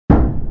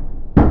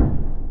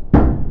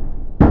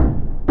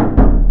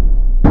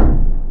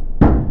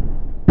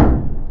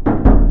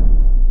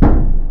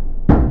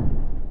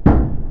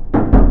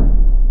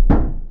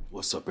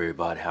What's up,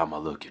 everybody? How am I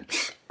looking?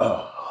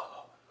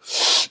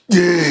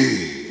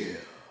 Yeah.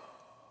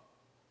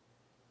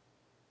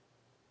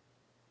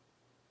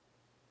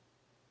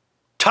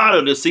 Title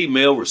of this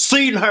email,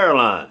 Receding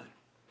Hairline.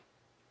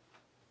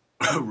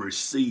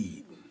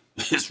 Receding.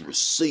 It's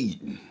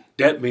receding.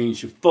 That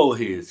means your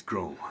forehead's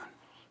growing.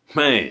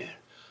 Man.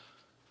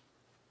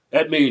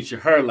 That means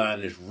your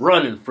hairline is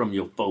running from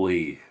your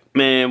forehead.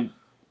 Man,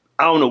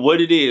 I don't know what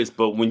it is,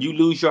 but when you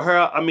lose your hair,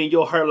 I mean,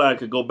 your hairline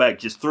could go back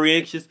just 3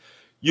 inches.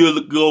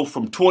 You'll go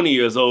from 20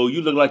 years old,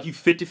 you look like you're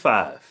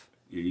 55.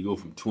 Yeah, you go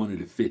from 20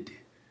 to 50.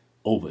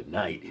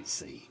 Overnight, it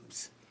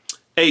seems.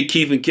 Hey,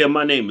 Keith and Kim,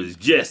 my name is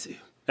Jesse.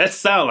 That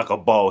sound like a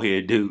bald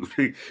head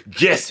dude.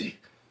 Jesse.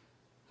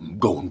 I'm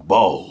going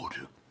bald.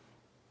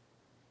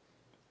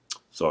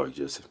 Sorry,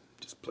 Jesse.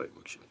 Just playing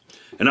with you.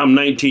 And I'm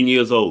 19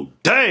 years old.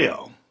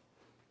 Damn.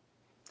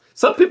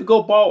 Some people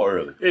go bald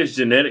early. It's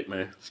genetic,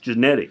 man. It's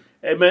genetic.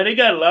 Hey, man, they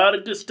got a lot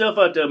of good stuff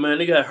out there, man.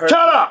 They got hair.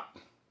 Shut up!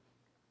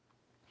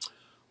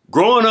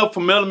 Growing up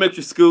from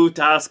elementary school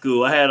to high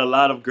school, I had a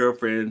lot of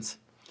girlfriends.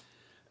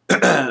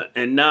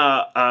 And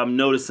now I'm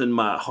noticing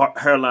my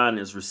hairline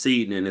is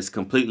receding and it's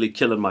completely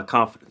killing my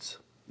confidence.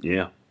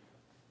 Yeah.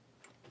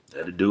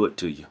 That'll do it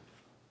to you.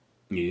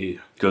 Yeah.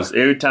 Because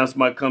every time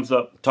somebody comes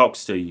up and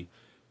talks to you,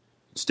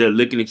 instead of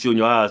looking at you in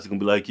your eyes, they're going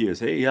to be like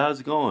this. Hey, how's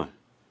it going?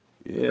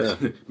 Yeah.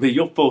 Man,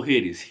 your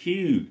forehead is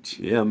huge.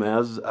 Yeah,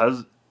 man.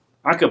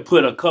 I could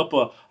put a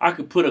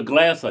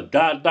glass of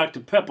Dr.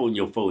 Pepper on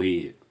your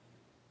forehead.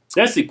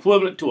 That's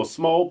equivalent to a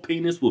small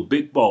penis with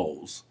big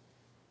balls.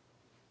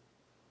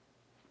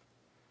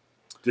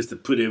 Just to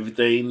put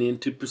everything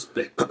into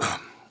perspective.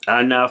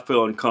 I now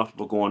feel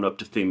uncomfortable going up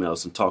to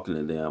females and talking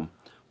to them,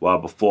 while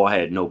before I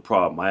had no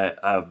problem.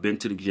 I've been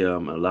to the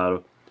gym a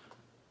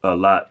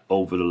lot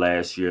over the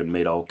last year and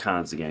made all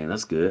kinds of gains.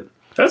 That's good.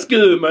 That's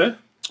good, man.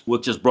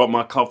 Which just brought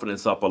my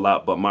confidence up a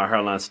lot, but my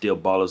hairline still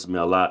bothers me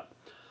a lot.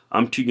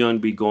 I'm too young to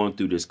be going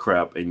through this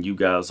crap, and you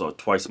guys are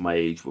twice my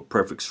age with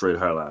perfect straight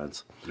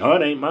hairlines. No,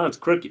 it ain't. Mine's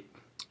crooked.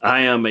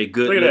 I am a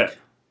good... Look at that.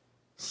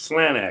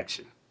 Slant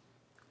action.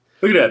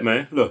 Look at that,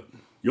 man. Look.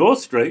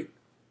 Yours straight.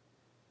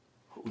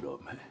 Hold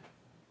up, man.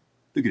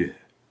 Look at that.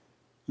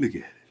 Look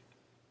at it.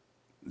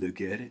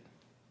 Look at it.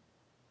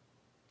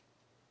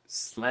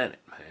 Slant it,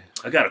 man.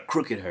 I got a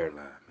crooked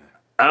hairline,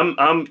 man.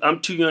 I'm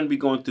too young to be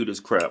going through this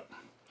crap.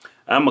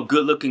 I'm a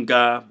good-looking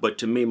guy, but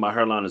to me, my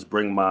hairline is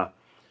bringing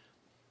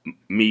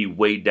me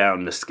way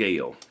down the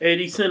scale. Hey,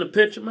 did he send a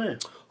picture, man?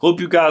 Hope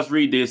you guys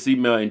read this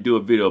email and do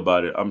a video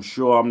about it. I'm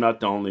sure I'm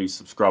not the only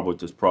subscriber with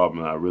this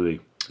problem. I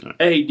really...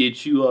 Hey, did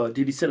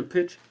he send a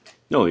picture?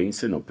 No, he ain't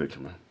sent no picture,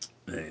 man.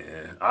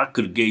 Man, I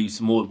could have gave you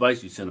some more advice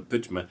if you sent a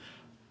picture, man.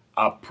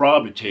 I'll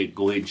probably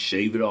go ahead and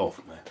shave it off,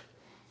 man.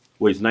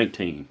 Well, he's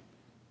 19.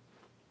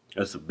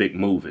 That's a big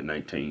move at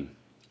 19.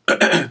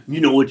 You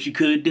know what you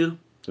could do?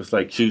 It's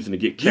like choosing to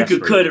get castrated. You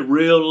could cut it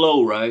real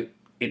low, right?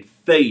 And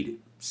fade it.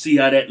 See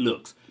how that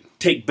looks.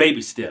 Take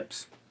baby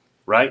steps,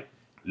 right?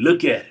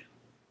 Look at it.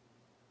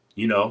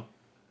 You know?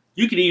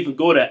 You could even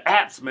go to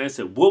apps, man, and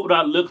say, what would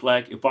I look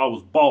like if I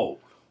was bald?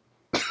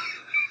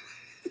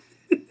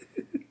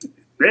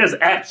 There's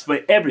apps for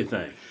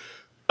everything.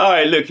 All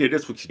right, look here.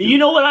 This is what you do. You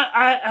know what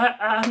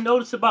I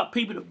noticed about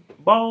people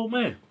that bald,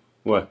 man?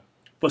 What?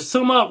 For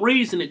some odd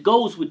reason, it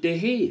goes with their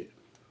head.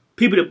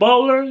 People that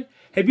bald early.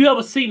 Have you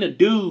ever seen a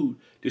dude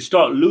that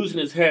start losing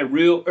his hair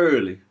real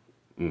early,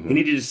 and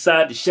he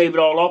decide to shave it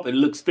all off and it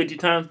looks 50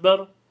 times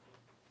better?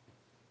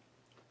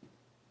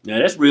 Now,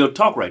 that's real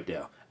talk right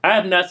there. I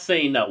have not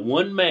seen not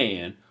one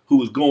man who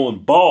was going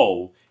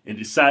bald and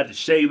decided to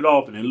shave it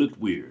off and it looked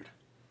weird.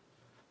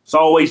 It's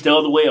always the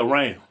other way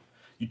around.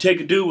 You take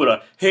a dude with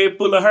a head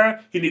full of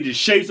hair, he just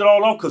shaves it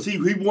all off because he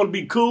want to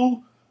be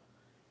cool.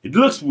 It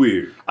looks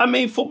weird. I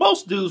mean, for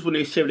most dudes, when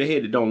they shave their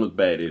head, it don't look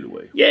bad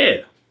anyway.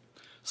 Yeah.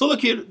 So look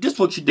here, this is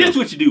what you do. This is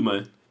what you do,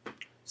 man.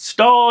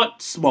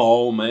 Start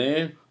small,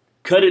 man.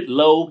 Cut it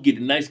low, get a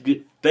nice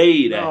good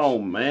fade action. Oh,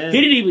 man.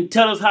 He didn't even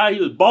tell us how he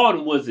was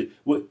balding, was it?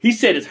 Well, he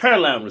said his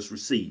hairline was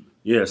receding.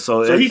 Yeah,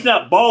 so he's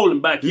not balding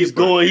back here. He's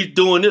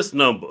doing this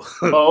number.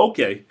 Oh,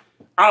 okay.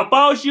 If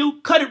I was you,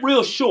 cut it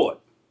real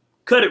short.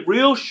 Cut it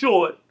real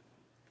short.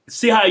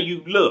 See how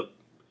you look.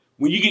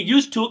 When you get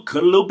used to it,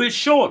 cut a little bit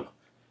shorter.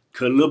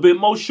 Cut a little bit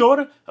more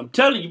shorter. I'm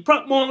telling you,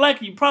 more than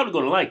likely, you're probably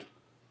going to like it.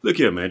 Look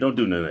here, man. Don't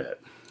do none of that.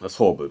 That's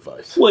horrible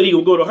advice. What, you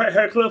going to go to a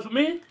hair club for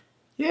men?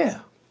 Yeah.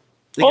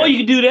 You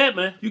can do that,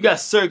 man. You got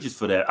surgeons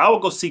for that. I will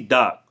go see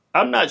Doc.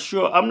 I'm not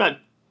sure. I'm not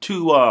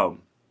too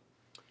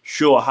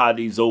sure how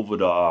these over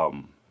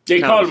the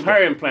They call them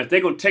hair implants.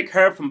 They're going to take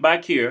hair from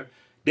back here.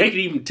 They can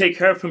even take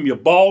hair from your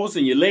balls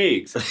and your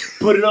legs.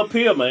 Put it up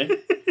here, man.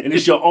 And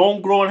it's your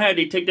own growing hair.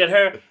 They take that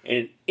hair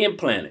and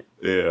implant it.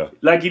 Yeah.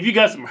 Like if you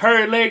got some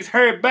hairy legs,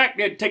 hairy back,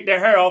 they take that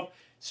hair off,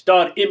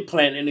 start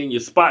implanting in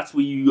your spots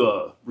where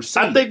you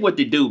recede. I think what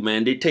they do,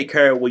 man, they take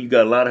hair where you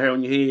got a lot of hair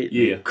on your head.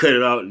 Yeah. Cut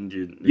it out and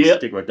just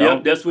stick right there.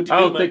 Yeah, that's what you do, I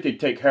don't man. think they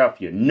take hair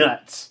off your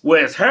nuts.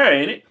 Well, it's hair,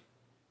 ain't it?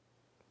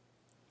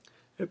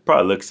 It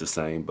probably looks the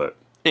same, but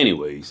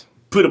anyways.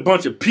 Put a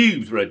bunch of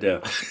pubes right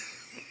there.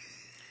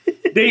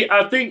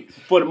 I think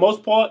for the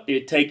most part,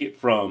 they take it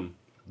from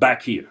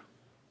back here.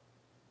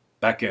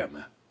 Back here,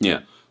 man.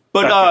 Yeah.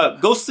 But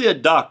go see a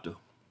doctor,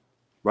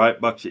 right?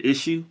 About your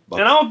issue.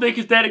 And I don't think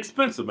it's that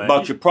expensive, man.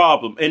 About your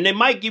problem. And they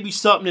might give you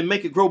something and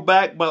make it grow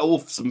back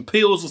with some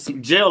pills or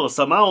some gel or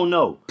something. I don't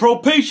know.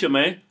 Propecia,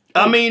 man.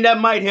 I mean, that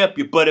might help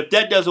you. But if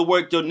that doesn't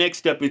work, your next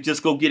step is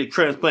just go get a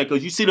transplant.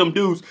 Because you see them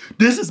dudes,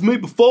 this is me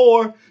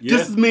before,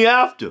 this is me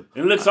after.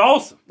 It looks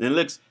awesome. It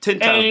looks 10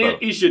 times better.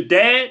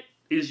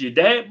 Is your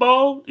dad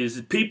bald? Is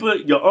it people,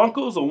 your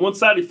uncles on one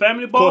side of the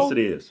family bald? Of course it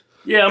is.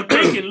 Yeah, I'm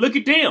thinking, look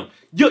at them.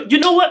 You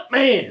know what,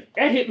 man?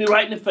 That hit me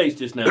right in the face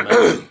just now,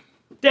 man.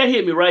 That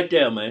hit me right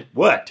there, man.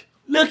 What?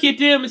 Look at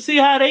them and see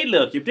how they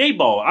look if they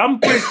bald. I'm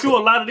pretty sure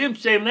a lot of them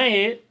shaving their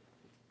head.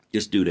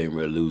 This dude ain't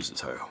ready to lose his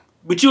hair.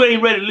 But you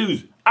ain't ready to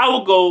lose it. I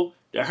will go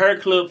the hair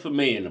club for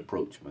men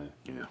approach, man.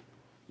 Yeah.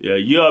 Yeah,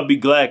 you ought to be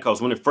glad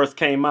because when it first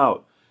came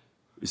out,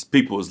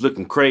 people was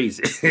looking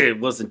crazy. It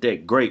wasn't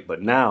that great,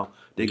 but now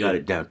they got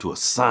it down to a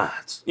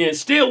science. Yeah,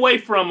 stay away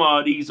from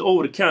these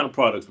over-the-counter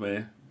products,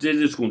 man. They're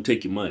just going to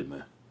take your money,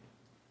 man.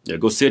 Yeah,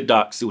 go see a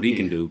doc, see what he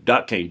can do.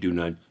 Doc can't do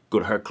nothing. Go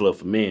to hair club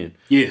for men.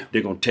 Yeah.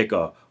 They're going to take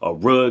a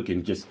rug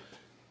and just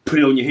put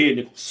it on your head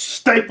and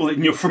staple it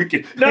in your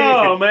freaking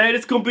No, man,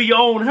 it's going to be your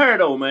own hair,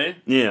 though, man.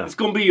 Yeah. It's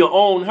going to be your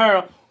own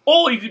hair.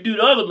 Or you could do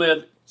the other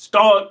method.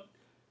 Start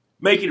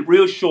making it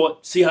real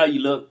short. See how you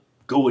look.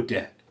 Go with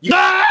that. You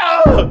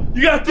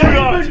got 3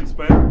 options,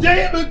 man.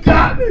 Damon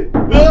got me.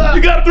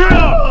 You got 3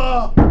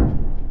 options.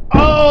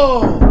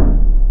 Oh,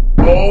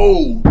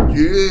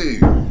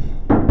 yeah.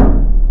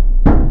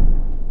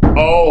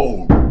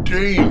 Oh,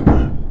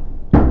 demon.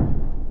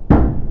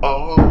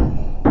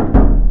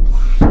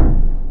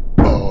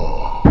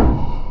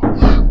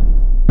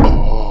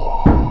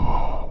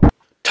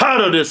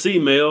 Title of this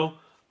email,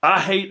 I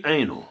hate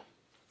anal.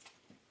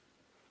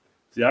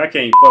 See, I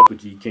can't fuck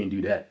with you. You can't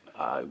do that.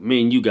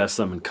 Me and you got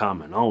something in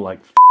common. I don't like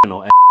f***ing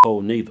no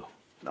asshole neither.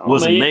 No,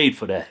 Wasn't man. made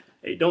for that.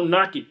 Hey, don't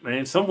knock it,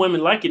 man. Some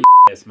women like it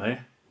ass,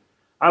 man.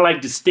 I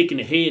like just sticking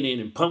the head in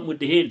and pump with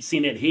the head and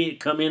seeing that head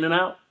come in and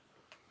out.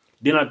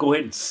 Then I go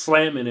ahead and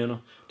slam it in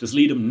her. Just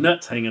leave them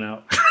nuts hanging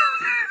out.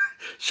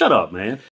 Shut up, man.